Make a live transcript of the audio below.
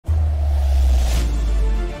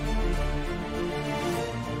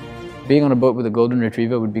Being on a boat with a golden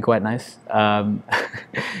retriever would be quite nice.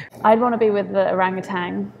 I'd want to be with the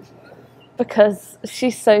orangutan because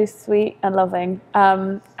she's so sweet and loving,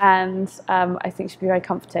 and I think she'd be very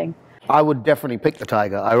comforting. I would definitely pick the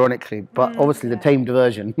tiger, ironically, but obviously the tamed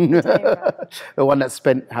version, the one that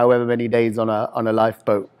spent however many days on a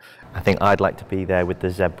lifeboat. I think I'd like to be there with the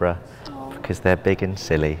zebra because they're big and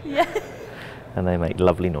silly. Yeah. And they make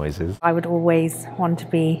lovely noises. I would always want to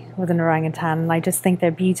be with an orangutan. I just think they're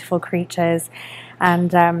beautiful creatures, and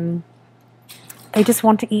they just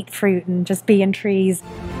want to eat fruit and just be in trees.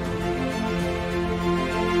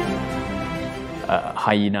 A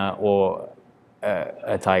hyena or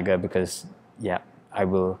a tiger, because yeah, I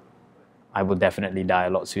will definitely die a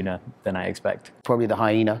lot sooner than I expect. Probably the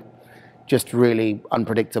hyena, just really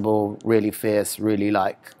unpredictable, really fierce, really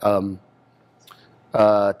like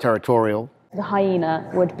territorial. The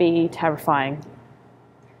hyena would be terrifying.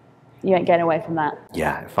 You ain't getting away from that.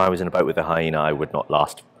 Yeah, if I was in a boat with a hyena, I would not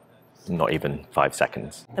last not even 5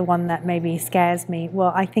 seconds. The one that maybe scares me,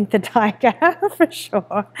 well, I think the tiger, for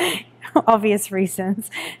sure. Obvious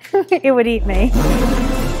reasons. It would eat me.